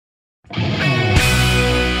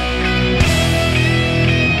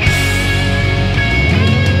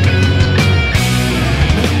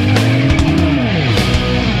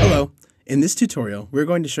In this tutorial, we're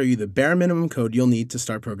going to show you the bare minimum code you'll need to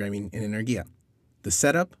start programming in Energia, the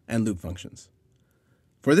setup and loop functions.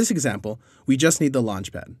 For this example, we just need the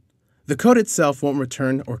launchpad. The code itself won't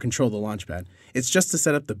return or control the launchpad. It's just to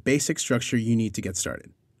set up the basic structure you need to get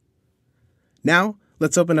started. Now,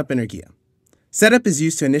 let's open up Energia. Setup is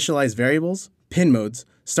used to initialize variables, pin modes,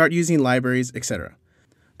 start using libraries, etc.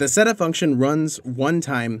 The setup function runs one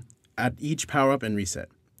time at each power-up and reset.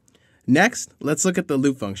 Next, let's look at the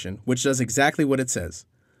loop function, which does exactly what it says.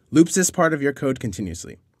 Loops this part of your code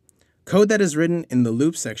continuously. Code that is written in the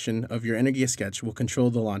loop section of your Energia sketch will control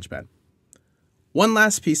the launchpad. One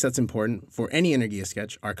last piece that's important for any Energia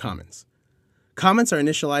sketch are comments. Comments are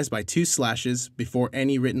initialized by 2 slashes before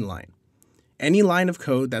any written line. Any line of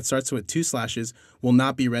code that starts with 2 slashes will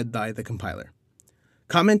not be read by the compiler.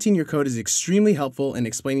 Commenting your code is extremely helpful in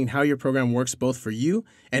explaining how your program works both for you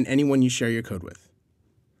and anyone you share your code with.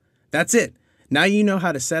 That's it. Now you know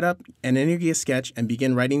how to set up an Energia sketch and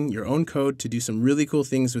begin writing your own code to do some really cool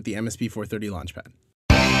things with the MSP430 Launchpad.